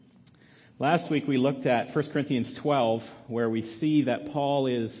Last week we looked at 1 Corinthians 12, where we see that Paul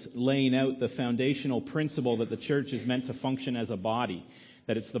is laying out the foundational principle that the church is meant to function as a body,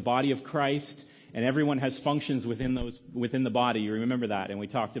 that it's the body of Christ, and everyone has functions within the body. You remember that, and we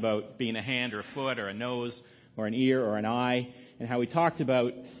talked about being a hand or a foot or a nose or an ear or an eye, and how we talked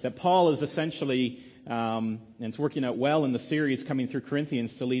about that Paul is essentially, and it's working out well in the series coming through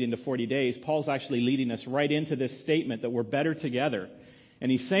Corinthians to lead into 40 days, Paul's actually leading us right into this statement that we're better together. And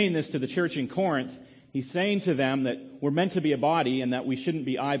he's saying this to the church in Corinth. He's saying to them that we're meant to be a body and that we shouldn't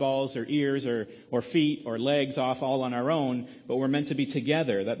be eyeballs or ears or feet or legs off all on our own, but we're meant to be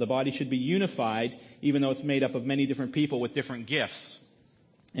together, that the body should be unified, even though it's made up of many different people with different gifts.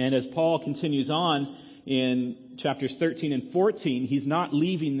 And as Paul continues on in chapters 13 and 14, he's not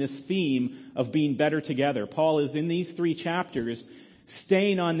leaving this theme of being better together. Paul is in these 3 chapters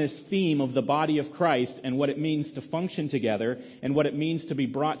staying on this theme of the body of Christ and what it means to function together and what it means to be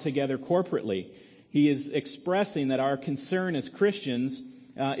brought together corporately. He is expressing that our concern as Christians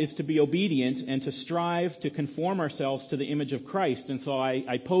is to be obedient and to strive to conform ourselves to the image of Christ. And so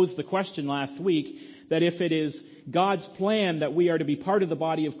I posed the question last week that if it is God's plan that we are to be part of the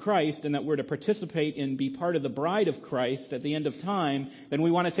body of Christ and that we're to participate and be part of the bride of Christ at the end of time, then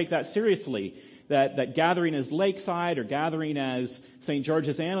we want to take that seriously. That gathering as Lakeside or gathering as St.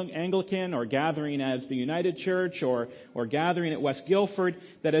 George's Anglican or gathering as the United Church or gathering at West Guildford,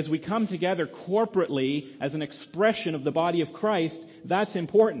 that as we come together corporately as an expression of the body of Christ, that's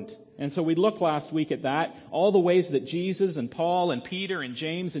important. And so we looked last week at that, all the ways that Jesus and Paul and Peter and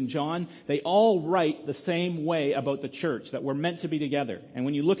James and John, they all write the same way about the church, that we're meant to be together. And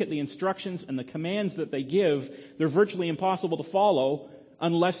when you look at the instructions and the commands that they give, they're virtually impossible to follow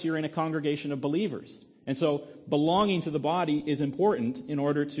unless you're in a congregation of believers. And so belonging to the body is important in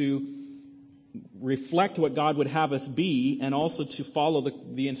order to reflect what God would have us be and also to follow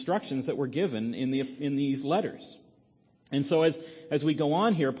the instructions that were given in these letters. And so as we go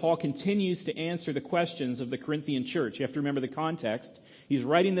on here, Paul continues to answer the questions of the Corinthian church. You have to remember the context. He's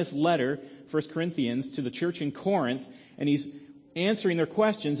writing this letter, 1 Corinthians, to the church in Corinth, and he's answering their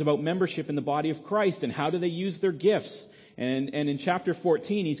questions about membership in the body of Christ and how do they use their gifts. And in chapter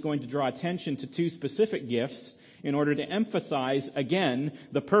 14, he's going to draw attention to 2 specific gifts in order to emphasize, again,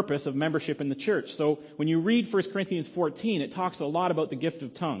 the purpose of membership in the church. So when you read 1 Corinthians 14, it talks a lot about the gift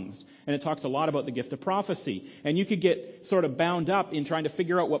of tongues, and it talks a lot about the gift of prophecy. And you could get sort of bound up in trying to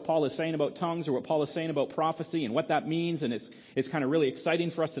figure out what Paul is saying about tongues or what Paul is saying about prophecy and what that means, and it's kind of really exciting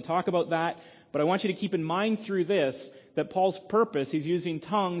for us to talk about that. But I want you to keep in mind through this that Paul's purpose, he's using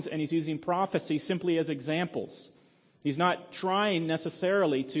tongues and he's using prophecy simply as examples. He's not trying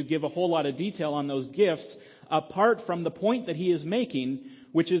necessarily to give a whole lot of detail on those gifts apart from the point that he is making,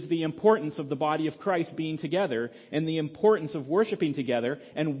 which is the importance of the body of Christ being together and the importance of worshiping together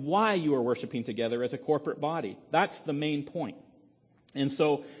and why you are worshiping together as a corporate body. That's the main point. And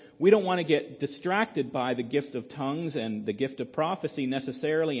so we don't want to get distracted by the gift of tongues and the gift of prophecy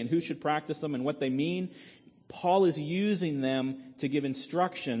necessarily and who should practice them and what they mean. Paul is using them to give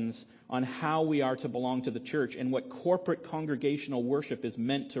instructions on how we are to belong to the church and what corporate congregational worship is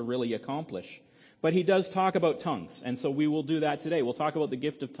meant to really accomplish. But he does talk about tongues, and so we will do that today. We'll talk about the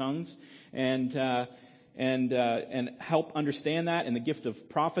gift of tongues and help understand that, and the gift of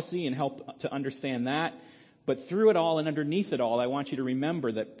prophecy and help to understand that. But through it all and underneath it all, I want you to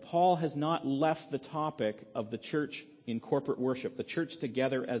remember that Paul has not left the topic of the church in corporate worship, the church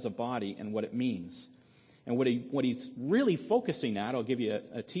together as a body and what it means. And what he's really focusing at, I'll give you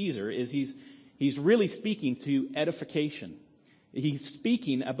a teaser, is he's really speaking to edification. He's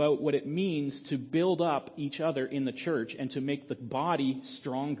speaking about what it means to build up each other in the church and to make the body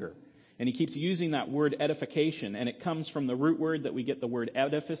stronger. And he keeps using that word edification, and it comes from the root word that we get the word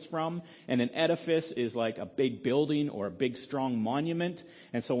edifice from. And an edifice is like a big building or a big strong monument.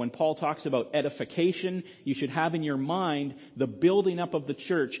 And so when Paul talks about edification, you should have in your mind the building up of the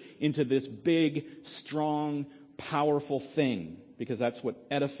church into this big, strong, powerful thing. Because that's what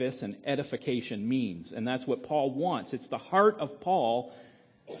edifice and edification means. And that's what Paul wants. It's the heart of Paul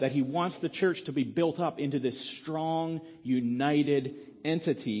that he wants the church to be built up into this strong, united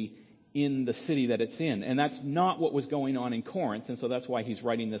entity in the city that it's in. And that's not what was going on in Corinth. And so that's why he's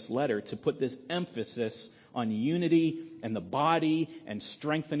writing this letter, to put this emphasis on unity and the body and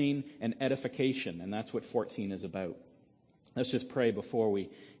strengthening and edification. And that's what 14 is about. Let's just pray before we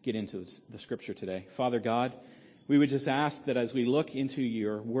get into the scripture today. Father God, we would just ask that as we look into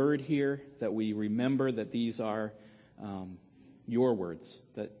your word here, that we remember that these are your words,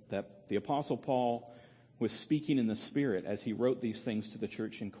 that the Apostle Paul was speaking in the Spirit as he wrote these things to the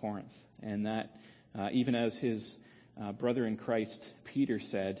church in Corinth. And that even as his brother in Christ, Peter,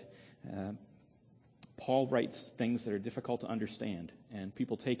 said, Paul writes things that are difficult to understand, and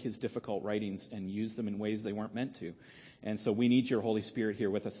people take his difficult writings and use them in ways they weren't meant to. And so we need your Holy Spirit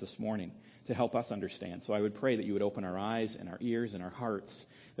here with us this morning to help us understand. So I would pray that you would open our eyes and our ears and our hearts,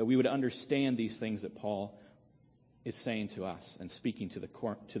 that we would understand these things that Paul is saying to us and speaking to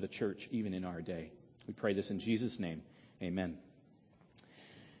the church even in our day. We pray this in Jesus' name. Amen.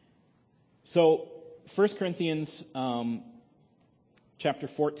 So 1 Corinthians chapter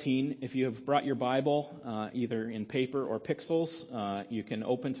 14, if you have brought your Bible, either in paper or pixels, you can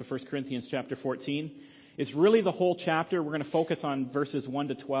open to 1 Corinthians chapter 14. It's really the whole chapter. We're going to focus on verses 1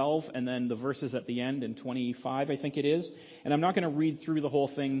 to 12, and then the verses at the end in 25, I think it is. And I'm not going to read through the whole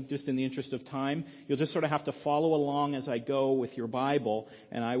thing just in the interest of time. You'll just sort of have to follow along as I go with your Bible,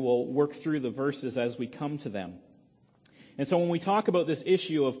 and I will work through the verses as we come to them. And so when we talk about this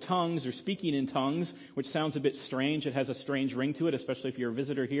issue of tongues or speaking in tongues, which sounds a bit strange, it has a strange ring to it, especially if you're a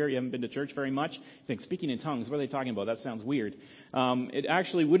visitor here, you haven't been to church very much, you think, speaking in tongues, what are they talking about? That sounds weird. It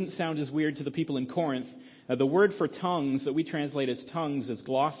actually wouldn't sound as weird to the people in Corinth. The word for tongues that we translate as tongues is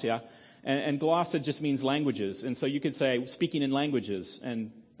glossia, and glossia just means languages. And so you could say speaking in languages,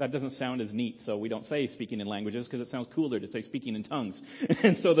 and that doesn't sound as neat, so we don't say speaking in languages because it sounds cooler to say speaking in tongues.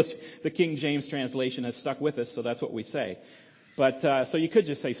 And so the King James translation has stuck with us, so that's what we say. But so you could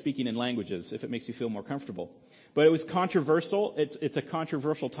just say speaking in languages if it makes you feel more comfortable. But it was controversial. It's a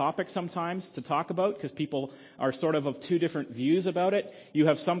controversial topic sometimes to talk about because people are sort of two different views about it. You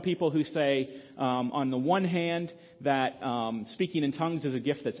have some people who say, on the one hand, that speaking in tongues is a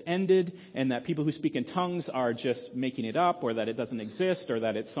gift that's ended, and that people who speak in tongues are just making it up, or that it doesn't exist, or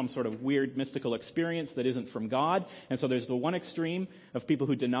that it's some sort of weird mystical experience that isn't from God. And so there's the one extreme of people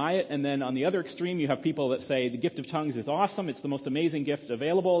who deny it, and then on the other extreme you have people that say the gift of tongues is awesome, it's the most amazing gift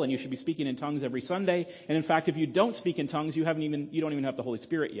available, and you should be speaking in tongues every Sunday. And in fact, if you don't speak in tongues, you don't even have the Holy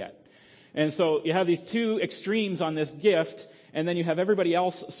Spirit yet. And so you have these two extremes on this gift, and then you have everybody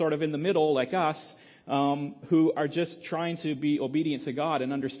else sort of in the middle, like us, who are just trying to be obedient to God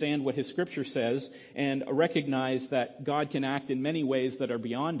and understand what His Scripture says and recognize that God can act in many ways that are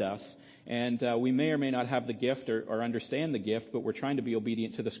beyond us. And we may or may not have the gift or understand the gift, but we're trying to be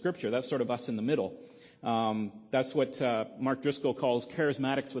obedient to the Scripture. That's sort of us in the middle. That's what Mark Driscoll calls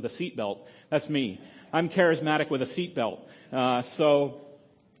charismatics with a seatbelt. That's me. I'm charismatic with a seatbelt.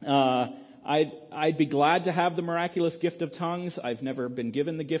 I'd be glad to have the miraculous gift of tongues. I've never been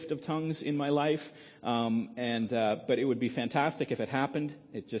given the gift of tongues in my life, but it would be fantastic if it happened.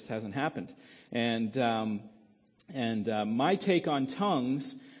 It just hasn't happened. And my take on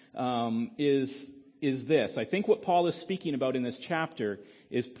tongues is this. I think what Paul is speaking about in this chapter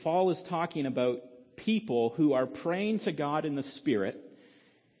is Paul is talking about people who are praying to God in the Spirit,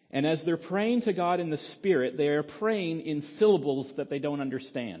 and as they're praying to God in the Spirit, they are praying in syllables that they don't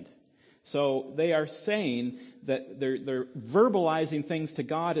understand. So they are saying that they're verbalizing things to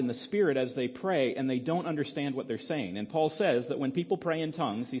God in the Spirit as they pray, and they don't understand what they're saying. And Paul says that when people pray in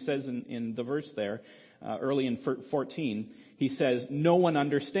tongues, he says in the verse there, early in 14, he says, no one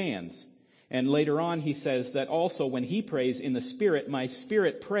understands. And later on, he says that also when he prays in the Spirit, my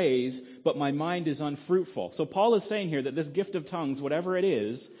spirit prays, but my mind is unfruitful. So Paul is saying here that this gift of tongues, whatever it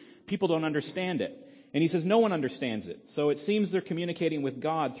is, people don't understand it. And he says no one understands it. So it seems they're communicating with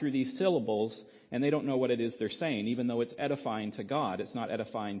God through these syllables, and they don't know what it is they're saying, even though it's edifying to God. It's not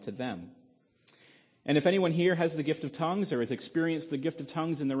edifying to them. And if anyone here has the gift of tongues or has experienced the gift of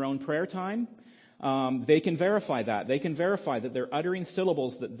tongues in their own prayer time, they can verify that. They can verify that they're uttering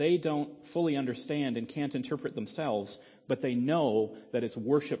syllables that they don't fully understand and can't interpret themselves, but they know that it's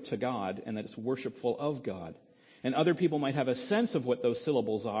worship to God and that it's worshipful of God. And other people might have a sense of what those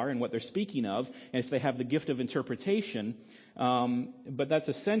syllables are and what they're speaking of, and if they have the gift of interpretation. But that's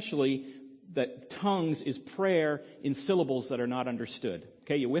essentially that tongues is prayer in syllables that are not understood.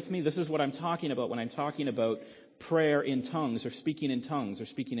 Okay, you with me? This is what I'm talking about when I'm talking about prayer in tongues or speaking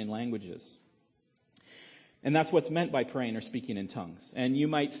in languages. And that's what's meant by praying or speaking in tongues. And you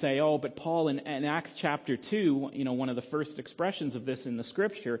might say, oh, but Paul in Acts chapter 2, one of the first expressions of this in the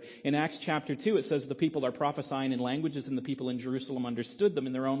Scripture, in Acts chapter 2, it says the people are prophesying in languages and the people in Jerusalem understood them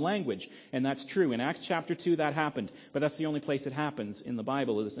in their own language. And that's true. In Acts chapter 2, that happened. But that's the only place it happens in the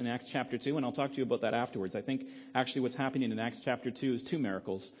Bible is in Acts chapter 2, and I'll talk to you about that afterwards. I think actually what's happening in Acts chapter 2 is two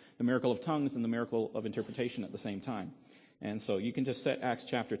miracles, the miracle of tongues and the miracle of interpretation at the same time. And so you can just set Acts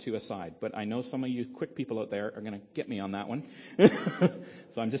chapter 2 aside. But I know some of you quick people out there are going to get me on that one.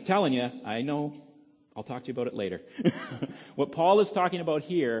 So I'm just telling you, I know. I'll talk to you about it later. What Paul is talking about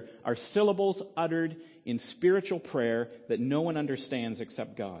here are syllables uttered in spiritual prayer that no one understands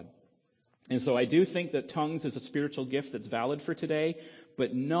except God. And so I do think that tongues is a spiritual gift that's valid for today,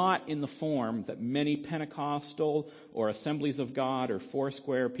 but not in the form that many Pentecostal or Assemblies of God or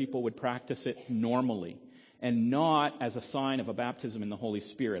Foursquare people would practice it normally, and not as a sign of a baptism in the Holy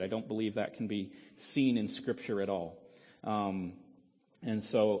Spirit. I don't believe that can be seen in Scripture at all. And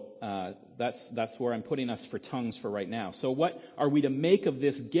so that's where I'm putting us for tongues for right now. So what are we to make of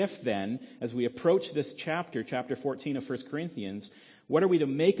this gift then, as we approach this chapter 14 of 1 Corinthians? What are we to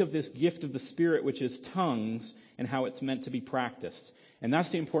make of this gift of the Spirit, which is tongues, and how it's meant to be practiced? And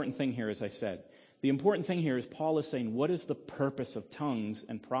that's the important thing here, as I said. The important thing here is Paul is saying, what is the purpose of tongues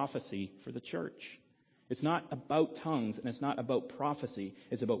and prophecy for the church? It's not about tongues and it's not about prophecy.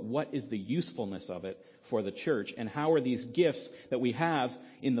 It's about what is the usefulness of it for the church, and how are these gifts that we have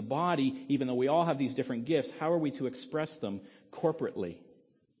in the body, even though we all have these different gifts, how are we to express them corporately?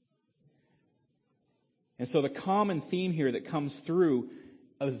 And so the common theme here that comes through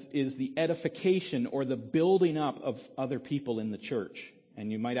is the edification or the building up of other people in the church.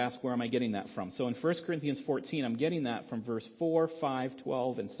 And you might ask, where am I getting that from? So in 1 Corinthians 14, I'm getting that from verse 4, 5,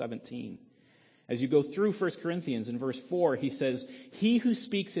 12, and 17. As you go through 1 Corinthians, in verse 4, he says, "He who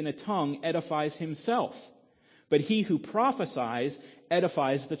speaks in a tongue edifies himself, but he who prophesies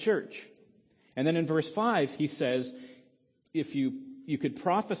edifies the church." And then in verse 5, he says, if you could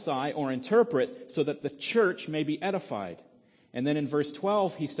prophesy or interpret so that the church may be edified. And then in verse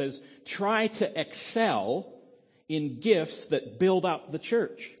 12, he says, try to excel in gifts that build up the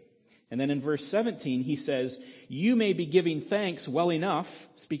church. And then in verse 17, he says, you may be giving thanks well enough,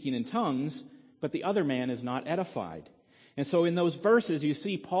 speaking in tongues, but the other man is not edified. And so in those verses, you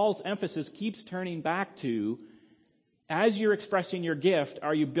see Paul's emphasis keeps turning back to, as you're expressing your gift,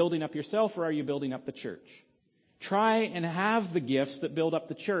 are you building up yourself or are you building up the church? Try and have the gifts that build up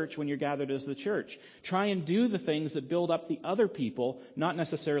the church when you're gathered as the church. Try and do the things that build up the other people, not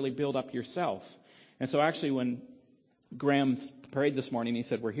necessarily build up yourself. And so actually when Graham prayed this morning, he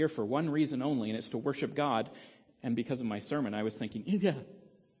said, we're here for one reason only, and it's to worship God. And because of my sermon, I was thinking,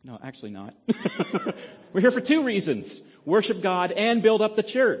 no, actually not. We're here for two reasons. Worship God and build up the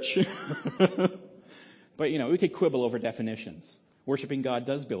church. But, we could quibble over definitions. Worshiping God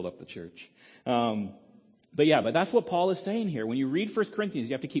does build up the church. But that's what Paul is saying here. When you read 1 Corinthians,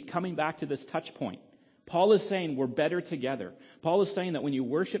 you have to keep coming back to this touch point. Paul is saying we're better together. Paul is saying that when you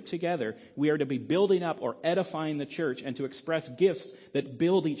worship together, we are to be building up or edifying the church and to express gifts that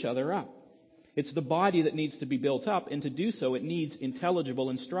build each other up. It's the body that needs to be built up, and to do so, it needs intelligible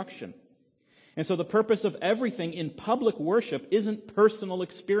instruction. And so the purpose of everything in public worship isn't personal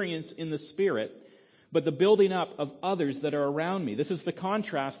experience in the Spirit, but the building up of others that are around me. This is the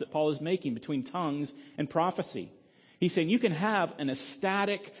contrast that Paul is making between tongues and prophecy. He's saying you can have an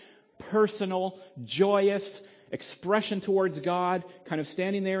ecstatic, personal, joyous expression towards God, kind of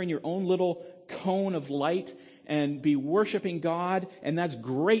standing there in your own little cone of light and be worshiping God, and that's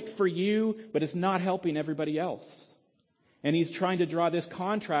great for you, but it's not helping everybody else. And he's trying to draw this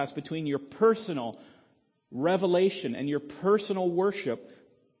contrast between your personal revelation and your personal worship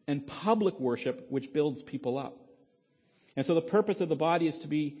and public worship, which builds people up. And so the purpose of the body is to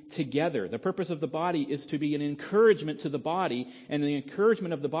be together. The purpose of the body is to be an encouragement to the body, and the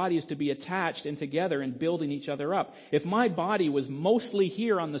encouragement of the body is to be attached and together and building each other up. If my body was mostly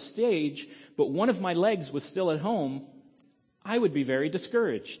here on the stage, but one of my legs was still at home, I would be very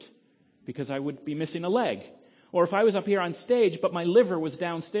discouraged because I would be missing a leg. Or if I was up here on stage, but my liver was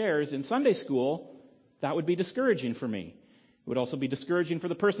downstairs in Sunday school, that would be discouraging for me. It would also be discouraging for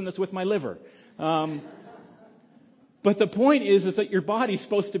the person that's with my liver. But the point is that your body's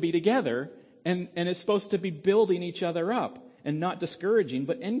supposed to be together, and it's supposed to be building each other up, and not discouraging,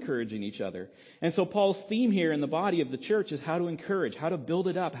 but encouraging each other. And so Paul's theme here in the body of the church is how to encourage, how to build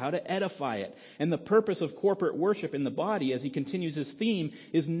it up, how to edify it. And the purpose of corporate worship in the body, as he continues his theme,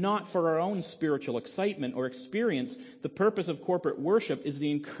 is not for our own spiritual excitement or experience. The purpose of corporate worship is the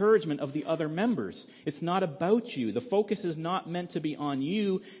encouragement of the other members. It's not about you. The focus is not meant to be on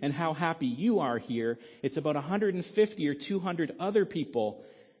you and how happy you are here. It's about 150 or 200 other people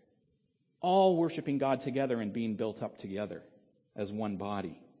all worshiping God together and being built up together as one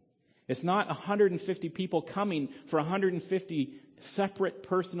body. It's not 150 people coming for 150 separate,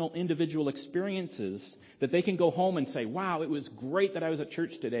 personal, individual experiences that they can go home and say, wow, it was great that I was at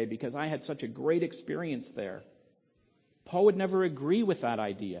church today because I had such a great experience there. Paul would never agree with that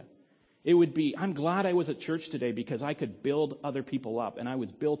idea. It would be, I'm glad I was at church today because I could build other people up, and I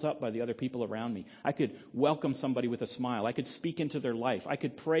was built up by the other people around me. I could welcome somebody with a smile. I could speak into their life. I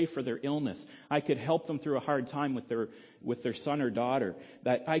could pray for their illness. I could help them through a hard time with their son or daughter.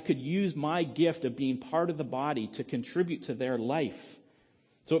 That I could use my gift of being part of the body to contribute to their life.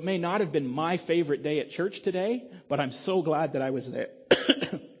 So it may not have been my favorite day at church today, but I'm so glad that I was there.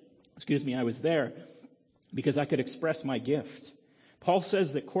 excuse me, I was there because I could express my gift. Paul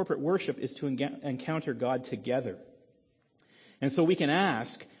says that corporate worship is to encounter God together. And so we can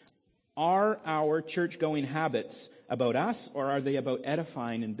ask, are our church-going habits about us, or are they about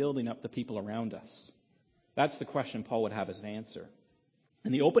edifying and building up the people around us? That's the question Paul would have us answer.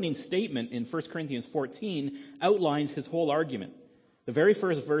 And the opening statement in 1 Corinthians 14 outlines his whole argument. The very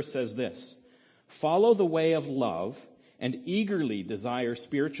first verse says this: "Follow the way of love and eagerly desire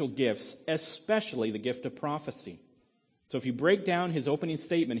spiritual gifts, especially the gift of prophecy." So if you break down his opening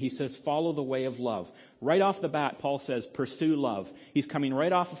statement, he says, follow the way of love. Right off the bat, Paul says, pursue love. He's coming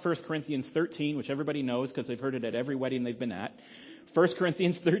right off of 1 Corinthians 13, which everybody knows because they've heard it at every wedding they've been at. 1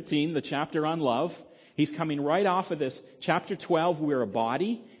 Corinthians 13, the chapter on love. He's coming right off of this. Chapter 12, we're a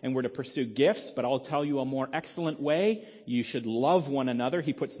body and we're to pursue gifts, but I'll tell you a more excellent way. You should love one another.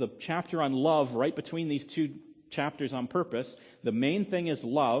 He puts the chapter on love right between these two chapters on purpose. The main thing is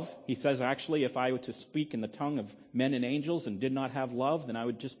love. He says, actually, if I were to speak in the tongue of men and angels and did not have love, then I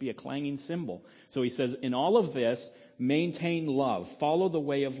would just be a clanging cymbal. So he says, in all of this, maintain love. Follow the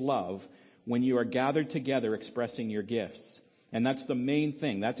way of love when you are gathered together expressing your gifts. And that's the main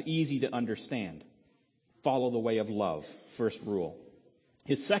thing. That's easy to understand. Follow the way of love. First rule.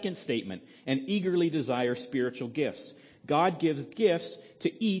 His second statement, and eagerly desire spiritual gifts. God gives gifts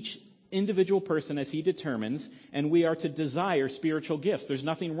to each individual person as he determines, and we are to desire spiritual gifts. There's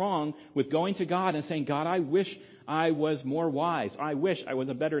nothing wrong with going to God and saying, God, I wish I was more wise. I wish I was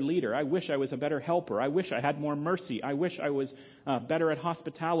a better leader. I wish I was a better helper. I wish I had more mercy. I wish I was better at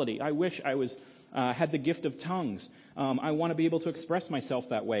hospitality. I wish I was had the gift of tongues. I want to be able to express myself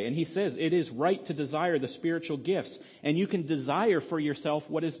that way. And he says it is right to desire the spiritual gifts, and you can desire for yourself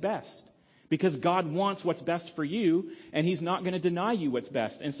what is best. Because God wants what's best for you, and he's not going to deny you what's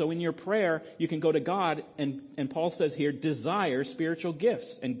best. And so in your prayer, you can go to God, and Paul says here, desire spiritual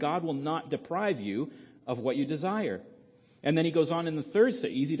gifts, and God will not deprive you of what you desire. And then he goes on in the third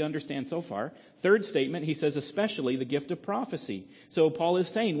statement, easy to understand so far. Third statement, he says, especially the gift of prophecy. So Paul is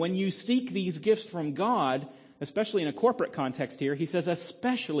saying, when you seek these gifts from God, especially in a corporate context here, he says,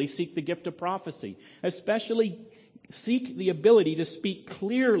 especially seek the gift of prophecy. Especially seek the ability to speak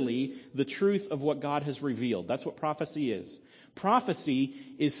clearly the truth of what God has revealed. That's what prophecy is. Prophecy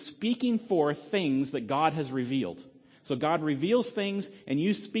is speaking forth things that God has revealed. So God reveals things and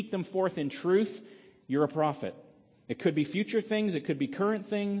you speak them forth in truth, you're a prophet. It could be future things, it could be current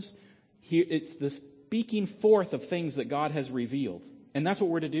things. Here, it's the speaking forth of things that God has revealed. And that's what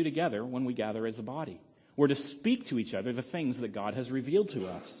we're to do together when we gather as a body. We're to speak to each other the things that God has revealed to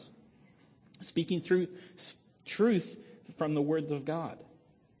us. Speaking through truth from the words of God.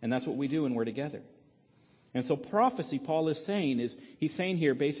 And that's what we do when we're together. And so prophecy, Paul is saying, he's saying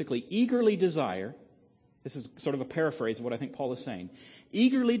here basically, eagerly desire, this is sort of a paraphrase of what I think Paul is saying,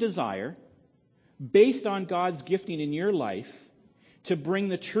 eagerly desire, based on God's gifting in your life, to bring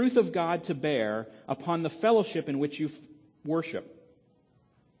the truth of God to bear upon the fellowship in which you worship.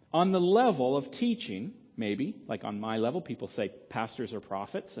 On the level of teaching, maybe, like on my level, people say pastors are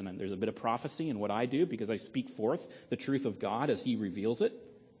prophets, and there's a bit of prophecy in what I do because I speak forth the truth of God as he reveals it.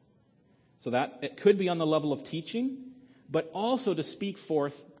 So that it could be on the level of teaching, but also to speak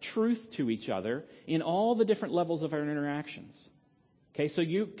forth truth to each other in all the different levels of our interactions. Okay, so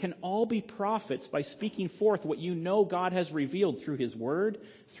you can all be prophets by speaking forth what you know God has revealed through his word,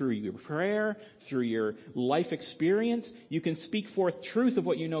 through your prayer, through your life experience. You can speak forth truth of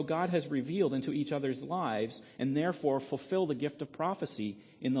what you know God has revealed into each other's lives, and therefore fulfill the gift of prophecy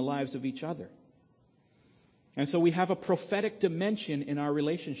in the lives of each other. And so we have a prophetic dimension in our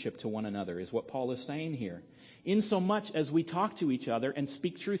relationship to one another, is what Paul is saying here. In so much as we talk to each other and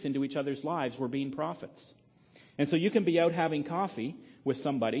speak truth into each other's lives, we're being prophets. And so you can be out having coffee with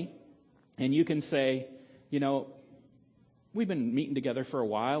somebody, and you can say, you know, we've been meeting together for a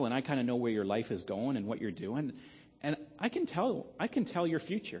while, and I kind of know where your life is going and what you're doing, and I can tell your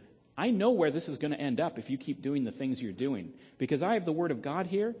future. I know where this is going to end up if you keep doing the things you're doing, because I have the Word of God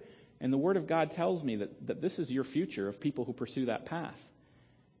here, and the Word of God tells me that this is your future of people who pursue that path.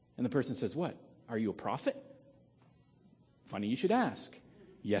 And the person says, what? Are you a prophet? Funny you should ask.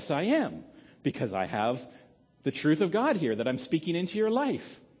 Yes, I am, because I have the truth of God here that I'm speaking into your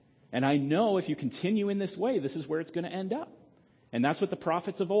life. And I know if you continue in this way, this is where it's going to end up. And that's what the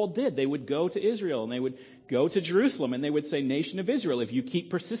prophets of old did. They would go to Israel and they would go to Jerusalem and they would say, nation of Israel, if you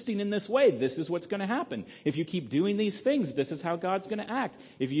keep persisting in this way, this is what's going to happen. If you keep doing these things, this is how God's going to act.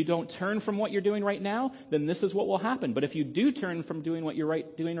 If you don't turn from what you're doing right now, then this is what will happen. But if you do turn from doing what you're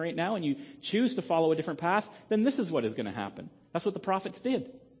doing right now and you choose to follow a different path, then this is what is going to happen. That's what the prophets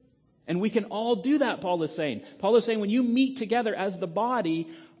did. And we can all do that, Paul is saying. Paul is saying when you meet together as the body,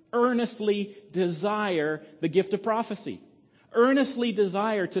 earnestly desire the gift of prophecy. Earnestly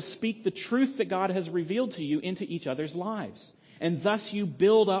desire to speak the truth that God has revealed to you into each other's lives. And thus you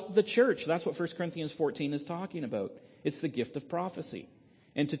build up the church. That's what 1 Corinthians 14 is talking about. It's the gift of prophecy.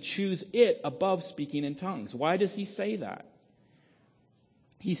 And to choose it above speaking in tongues. Why does he say that?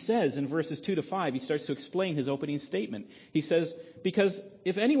 He says in verses 2 to 5, he starts to explain his opening statement. He says, because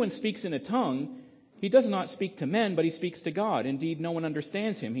if anyone speaks in a tongue, he does not speak to men, but he speaks to God. Indeed, no one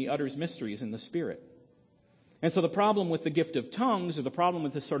understands him. He utters mysteries in the Spirit. And so the problem with the gift of tongues, or the problem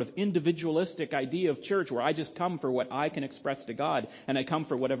with this sort of individualistic idea of church where I just come for what I can express to God, and I come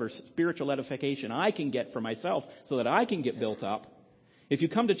for whatever spiritual edification I can get for myself so that I can get built up. If you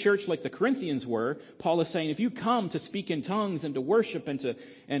come to church like the Corinthians were, Paul is saying if you come to speak in tongues and to worship and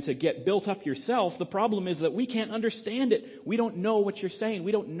to get built up yourself, the problem is that we can't understand it. We don't know what you're saying.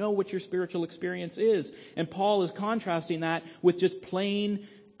 We don't know what your spiritual experience is. And Paul is contrasting that with just plain,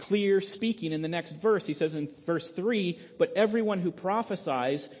 clear speaking in the next verse. He says in verse 3, but everyone who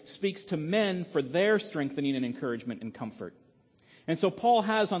prophesies speaks to men for their strengthening and encouragement and comfort. And so Paul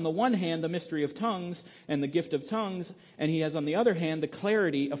has on the one hand the mystery of tongues and the gift of tongues, and he has on the other hand the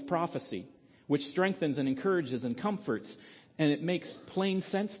clarity of prophecy, which strengthens and encourages and comforts, and it makes plain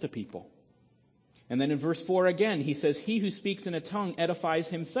sense to people. And then in verse 4 again, he says, he who speaks in a tongue edifies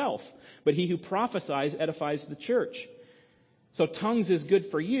himself, but he who prophesies edifies the church. So tongues is good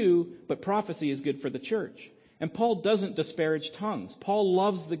for you, but prophecy is good for the church. And Paul doesn't disparage tongues. Paul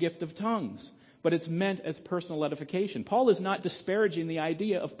loves the gift of tongues. But it's meant as personal edification. Paul is not disparaging the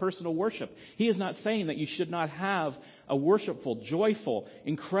idea of personal worship. He is not saying that you should not have a worshipful, joyful,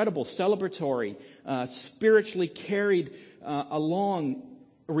 incredible, celebratory, spiritually carried along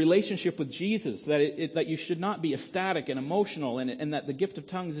relationship with Jesus, that you should not be ecstatic and emotional, and that the gift of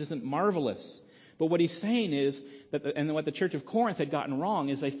tongues isn't marvelous. But what he's saying is, and what the church of Corinth had gotten wrong,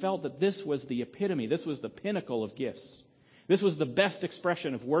 is they felt that this was the epitome, this was the pinnacle of gifts. This was the best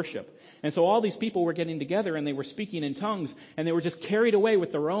expression of worship. And so all these people were getting together and they were speaking in tongues and they were just carried away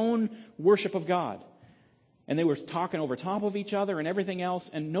with their own worship of God. And they were talking over top of each other and everything else,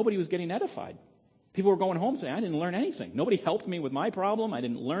 and nobody was getting edified. People were going home saying, I didn't learn anything. Nobody helped me with my problem. I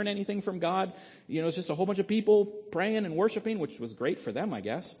didn't learn anything from God. It's just a whole bunch of people praying and worshiping, which was great for them, I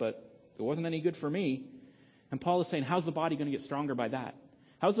guess, but it wasn't any good for me. And Paul is saying, how's the body going to get stronger by that?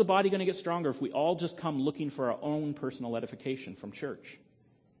 How's the body going to get stronger if we all just come looking for our own personal edification from church?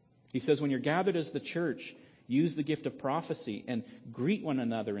 He says, when you're gathered as the church, use the gift of prophecy and greet one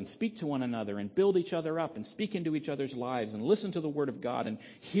another and speak to one another and build each other up and speak into each other's lives and listen to the word of God and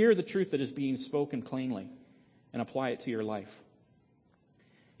hear the truth that is being spoken plainly and apply it to your life.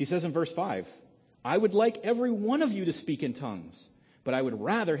 He says in verse 5, I would like every one of you to speak in tongues, but I would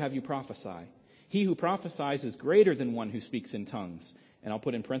rather have you prophesy. He who prophesies is greater than one who speaks in tongues. And I'll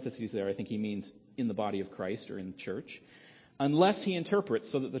put in parentheses there, I think he means in the body of Christ or in the church, unless he interprets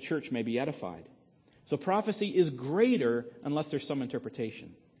so that the church may be edified. So prophecy is greater unless there's some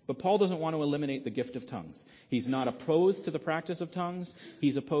interpretation. But Paul doesn't want to eliminate the gift of tongues. He's not opposed to the practice of tongues.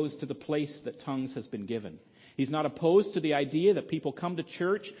 He's opposed to the place that tongues has been given. He's not opposed to the idea that people come to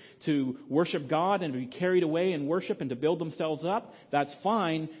church to worship God and to be carried away in worship and to build themselves up. That's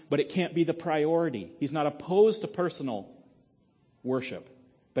fine, but it can't be the priority. He's not opposed to personal worship,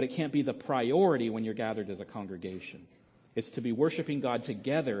 but it can't be the priority when you're gathered as a congregation. It's to be worshiping God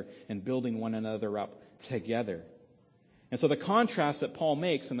together and building one another up together. And so the contrast that Paul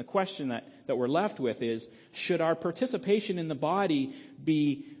makes and the question that we're left with is, should our participation in the body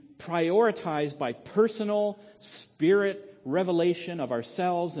be prioritized by personal spirit revelation of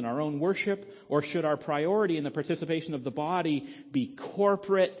ourselves and our own worship, or should our priority in the participation of the body be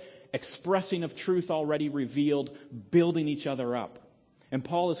corporate expressing of truth already revealed, building each other up? And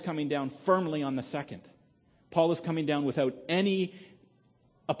Paul is coming down firmly on the second. Paul is coming down without any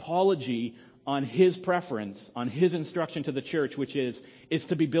apology on his preference, on his instruction to the church, which is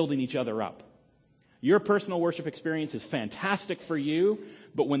to be building each other up. Your personal worship experience is fantastic for you,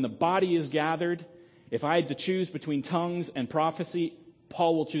 but when the body is gathered, if I had to choose between tongues and prophecy,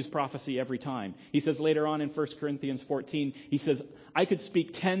 Paul will choose prophecy every time. He says later on in 1 Corinthians 14, he says, I could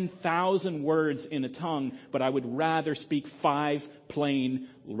speak 10,000 words in a tongue, but I would rather speak 5 plain,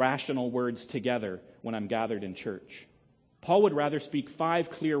 rational words together when I'm gathered in church. Paul would rather speak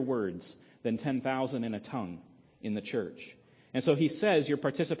 5 clear words than 10,000 in a tongue in the church. And so he says your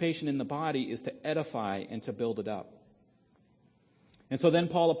participation in the body is to edify and to build it up. And so then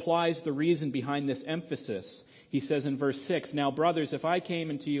Paul applies the reason behind this emphasis. He says in verse 6, now brothers, if I came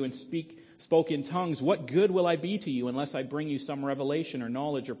unto you and spoke in tongues, what good will I be to you unless I bring you some revelation or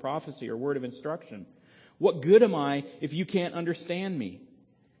knowledge or prophecy or word of instruction? What good am I if you can't understand me?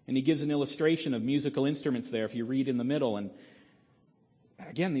 And he gives an illustration of musical instruments there if you read in the middle. And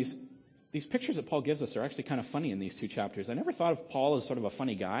again, these pictures that Paul gives us are actually kind of funny in these two chapters. I never thought of Paul as sort of a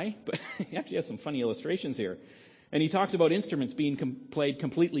funny guy, but he actually has some funny illustrations here. And he talks about instruments being played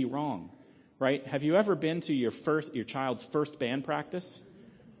completely wrong, right? Have you ever been to your child's first band practice?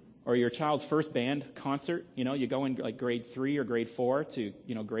 Or your child's first band concert? You know, you go in like grade 3 or grade 4 to,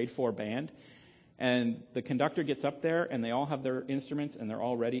 grade 4 band. And the conductor gets up there and they all have their instruments and they're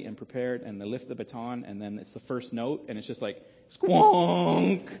all ready and prepared and they lift the baton and then it's the first note and it's just like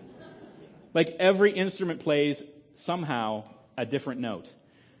squonk. Like every instrument plays somehow a different note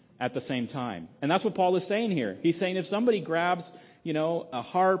at the same time. And that's what Paul is saying here. He's saying if somebody grabs, a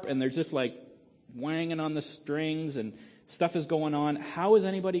harp and they're just like wanging on the strings and stuff is going on, how is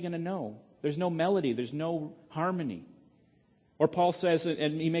anybody going to know? There's no melody. There's no harmony. Or Paul says,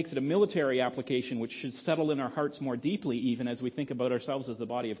 and he makes it a military application, which should settle in our hearts more deeply even as we think about ourselves as the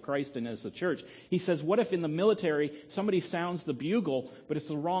body of Christ and as the church. He says, what if in the military somebody sounds the bugle, but it's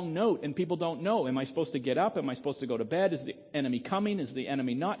the wrong note and people don't know? Am I supposed to get up? Am I supposed to go to bed? Is the enemy coming? Is the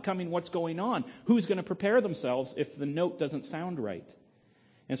enemy not coming? What's going on? Who's going to prepare themselves if the note doesn't sound right?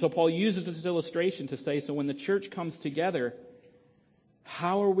 And so Paul uses this illustration to say, so when the church comes together,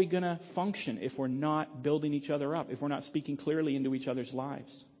 how are we going to function if we're not building each other up, if we're not speaking clearly into each other's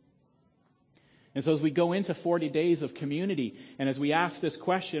lives? And so as we go into 40 days of community, and as we ask this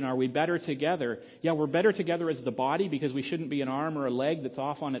question, are we better together? Yeah, we're better together as the body because we shouldn't be an arm or a leg that's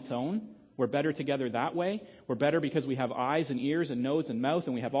off on its own. We're better together that way. We're better because we have eyes and ears and nose and mouth,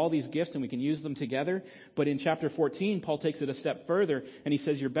 and we have all these gifts and we can use them together. But in chapter 14, Paul takes it a step further, and he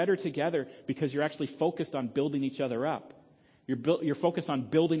says you're better together because you're actually focused on building each other up. You're focused on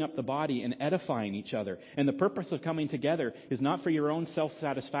building up the body and edifying each other. And the purpose of coming together is not for your own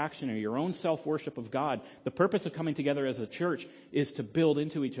self-satisfaction or your own self-worship of God. The purpose of coming together as a church is to build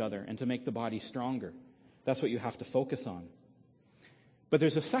into each other and to make the body stronger. That's what you have to focus on. But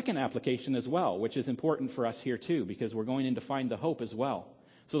there's a second application as well, which is important for us here too, because we're going in to find the hope as well.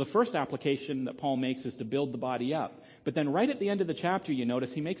 So the first application that Paul makes is to build the body up. But then right at the end of the chapter, you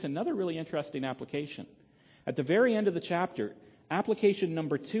notice he makes another really interesting application. At the very end of the chapter, application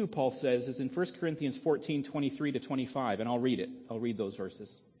number 2, Paul says, is in 1 Corinthians 14, 23 to 25, and I'll read it. I'll read those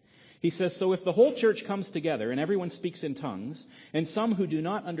verses. He says, so if the whole church comes together and everyone speaks in tongues, and some who do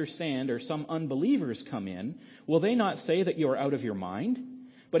not understand or some unbelievers come in, will they not say that you are out of your mind?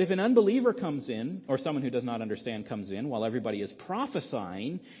 But if an unbeliever comes in, or someone who does not understand comes in, while everybody is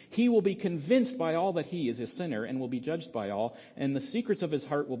prophesying, he will be convinced by all that he is a sinner and will be judged by all, and the secrets of his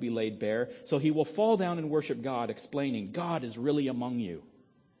heart will be laid bare. So he will fall down and worship God, explaining, God is really among you.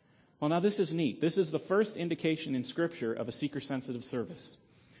 Well, now this is neat. This is the first indication in Scripture of a seeker-sensitive service.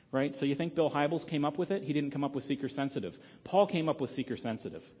 Right? So you think Bill Hybels came up with it? He didn't come up with seeker-sensitive. Paul came up with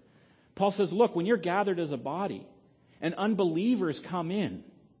seeker-sensitive. Paul says, look, when you're gathered as a body and unbelievers come in,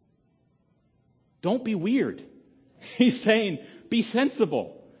 don't be weird. He's saying, be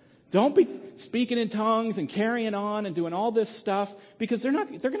sensible. Don't be speaking in tongues and carrying on and doing all this stuff because they're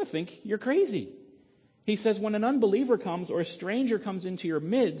going to think you're crazy. He says when an unbeliever comes or a stranger comes into your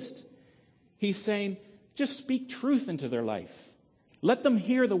midst, he's saying, just speak truth into their life. Let them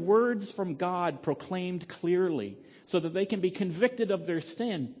hear the words from God proclaimed clearly so that they can be convicted of their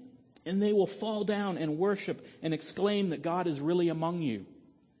sin and they will fall down and worship and exclaim that God is really among you.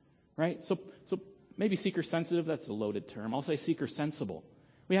 Right? So maybe seeker-sensitive, that's a loaded term. I'll say seeker-sensible.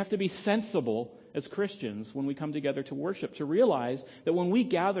 We have to be sensible as Christians when we come together to worship, to realize that when we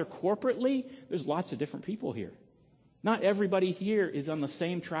gather corporately, there's lots of different people here. Not everybody here is on the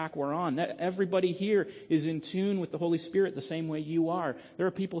same track we're on. Not everybody here is in tune with the Holy Spirit the same way you are. There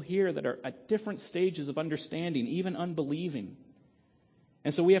are people here that are at different stages of understanding, even unbelieving.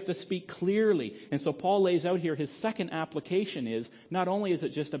 And so we have to speak clearly. And so Paul lays out here his second application is, not only is it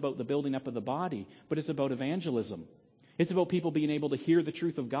just about the building up of the body, but it's about evangelism. It's about people being able to hear the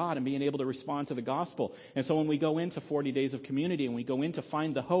truth of God and being able to respond to the gospel. And so when we go into 40 days of community and we go in to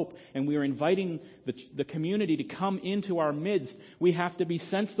find the hope and we are inviting the community to come into our midst, we have to be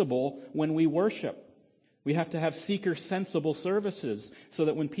sensible when we worship. We have to have seeker-sensible services so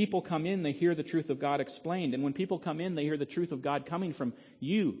that when people come in, they hear the truth of God explained. And when people come in, they hear the truth of God coming from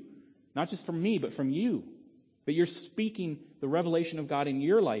you. Not just from me, but from you. But you're speaking the revelation of God in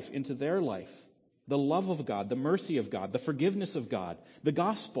your life into their life. The love of God, the mercy of God, the forgiveness of God, the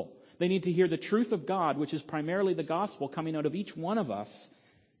gospel. They need to hear the truth of God, which is primarily the gospel coming out of each one of us,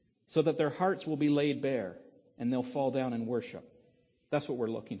 so that their hearts will be laid bare and they'll fall down and worship. That's what we're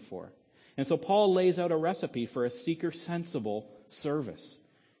looking for. And so Paul lays out a recipe for a seeker-sensible service.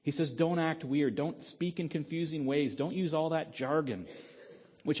 He says, don't act weird. Don't speak in confusing ways. Don't use all that jargon,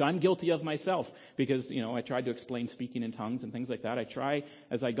 which I'm guilty of myself because, I tried to explain speaking in tongues and things like that. I try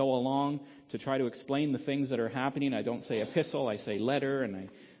as I go along to try to explain the things that are happening. I don't say epistle, I say letter, and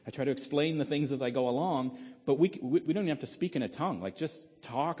I try to explain the things as I go along. But we don't even have to speak in a tongue. Like, just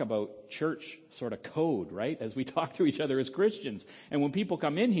talk about church sort of code, right? As we talk to each other as Christians. And when people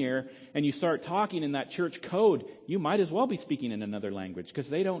come in here and you start talking in that church code, you might as well be speaking in another language because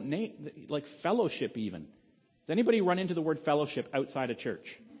they don't like fellowship even. Does anybody run into the word fellowship outside of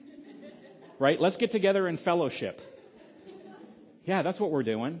church? Right? Let's get together and fellowship. Yeah, that's what we're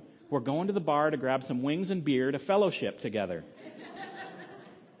doing. We're going to the bar to grab some wings and beer to fellowship together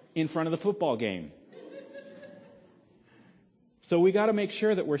in front of the football game. So we got to make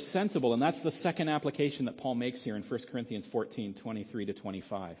sure that we're sensible, and that's the second application that Paul makes here in 1 Corinthians 14, 23 to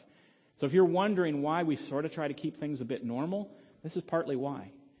 25. So if you're wondering why we sort of try to keep things a bit normal, this is partly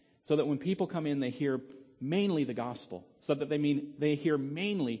why. So that when people come in, they hear mainly the gospel, so that they hear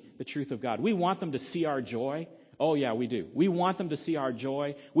mainly the truth of God. We want them to see our joy. Oh yeah, we do. We want them to see our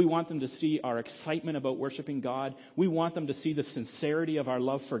joy. We want them to see our excitement about worshiping God. We want them to see the sincerity of our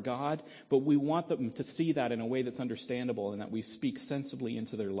love for God, but we want them to see that in a way that's understandable and that we speak sensibly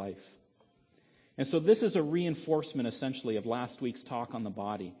into their life. And so this is a reinforcement essentially of last week's talk on the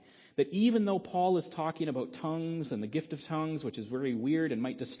body. That even though Paul is talking about tongues and the gift of tongues, which is very weird and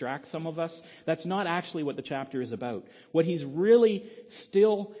might distract some of us, that's not actually what the chapter is about. What he's really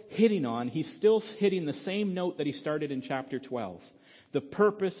still hitting on, he's still hitting the same note that he started in chapter 12. The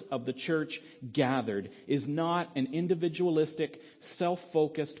purpose of the church gathered is not an individualistic,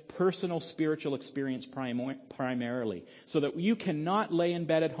 self-focused, personal spiritual experience primarily. So that you cannot lay in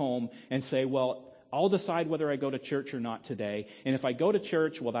bed at home and say, well, I'll decide whether I go to church or not today. And if I go to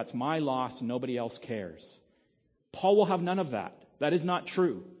church, well, that's my loss. Nobody else cares. Paul will have none of that. That is not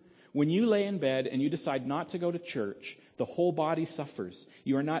true. When you lay in bed and you decide not to go to church, the whole body suffers.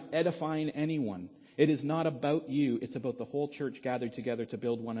 You are not edifying anyone. It is not about you. It's about the whole church gathered together to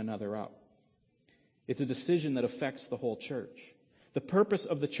build one another up. It's a decision that affects the whole church. The purpose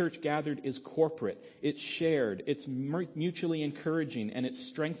of the church gathered is corporate. It's shared. It's mutually encouraging, and it's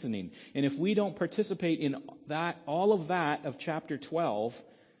strengthening. And if we don't participate in that, all of that of chapter 12,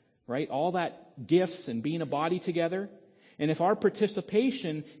 right, all that gifts and being a body together, and if our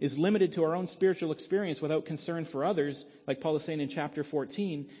participation is limited to our own spiritual experience without concern for others, like Paul is saying in chapter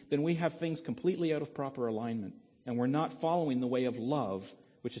 14, then we have things completely out of proper alignment. And we're not following the way of love,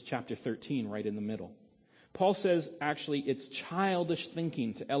 which is chapter 13 right in the middle. Paul says, actually, it's childish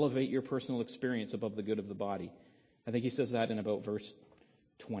thinking to elevate your personal experience above the good of the body. I think he says that in about verse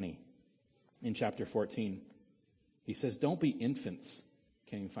 20 in chapter 14. He says, don't be infants.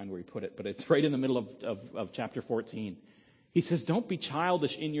 Can't even find where he put it, but it's right in the middle of chapter 14. He says, don't be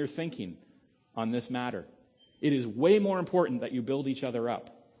childish in your thinking on this matter. It is way more important that you build each other up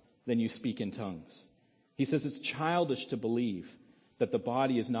than you speak in tongues. He says it's childish to believe that the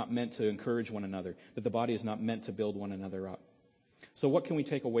body is not meant to encourage one another, that the body is not meant to build one another up. So what can we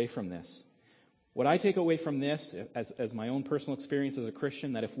take away from this? What I take away from this, as my own personal experience as a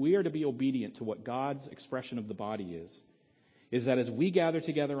Christian, that if we are to be obedient to what God's expression of the body is that as we gather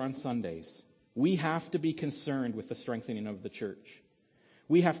together on Sundays, we have to be concerned with the strengthening of the church.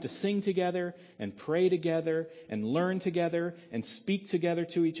 We have to sing together and pray together and learn together and speak together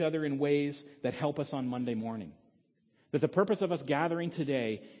to each other in ways that help us on Monday morning. That the purpose of us gathering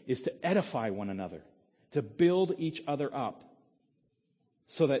today is to edify one another, to build each other up,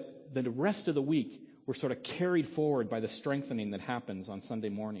 so that the rest of the week we're sort of carried forward by the strengthening that happens on Sunday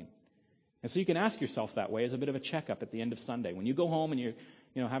morning. And so you can ask yourself that way as a bit of a checkup at the end of Sunday. When you go home and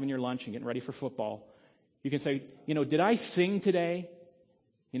you're having your lunch and getting ready for football, you can say, did I sing today?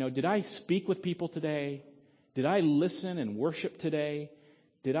 Did I speak with people today? Did I listen and worship today?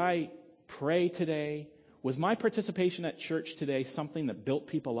 Did I pray today? Was my participation at church today something that built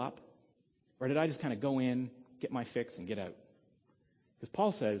people up? Or did I just kind of go in, get my fix, and get out? Because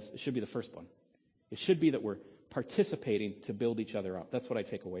Paul says it should be the first one. It should be that we're participating to build each other up. That's what I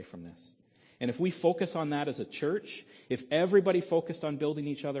take away from this. And if we focus on that as a church, if everybody focused on building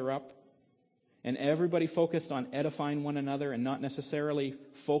each other up, and everybody focused on edifying one another and not necessarily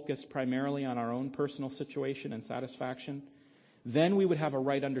focused primarily on our own personal situation and satisfaction, then we would have a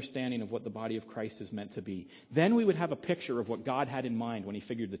right understanding of what the body of Christ is meant to be. Then we would have a picture of what God had in mind when he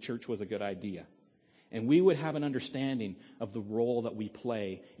figured the church was a good idea. And we would have an understanding of the role that we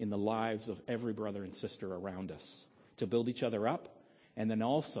play in the lives of every brother and sister around us to build each other up, and then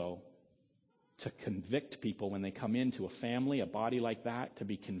also to convict people when they come into a family, a body like that, to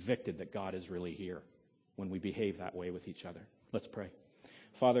be convicted that God is really here when we behave that way with each other. Let's pray.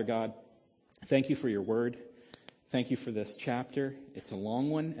 Father God, thank you for your word. Thank you for this chapter. It's a long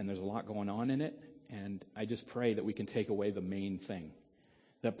one, and there's a lot going on in it. And I just pray that we can take away the main thing,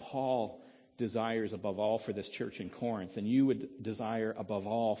 that Paul desires above all for this church in Corinth, and you would desire above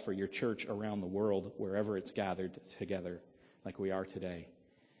all for your church around the world, wherever it's gathered together like we are today,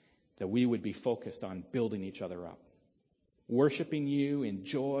 that we would be focused on building each other up, worshiping you in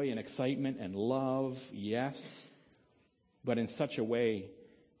joy and excitement and love, yes, but in such a way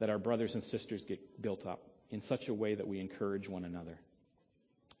that our brothers and sisters get built up, in such a way that we encourage one another,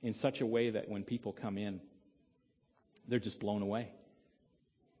 in such a way that when people come in, they're just blown away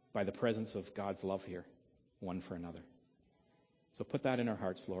by the presence of God's love here, one for another. So put that in our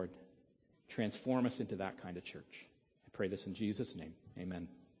hearts, Lord. Transform us into that kind of church. I pray this in Jesus' name. Amen.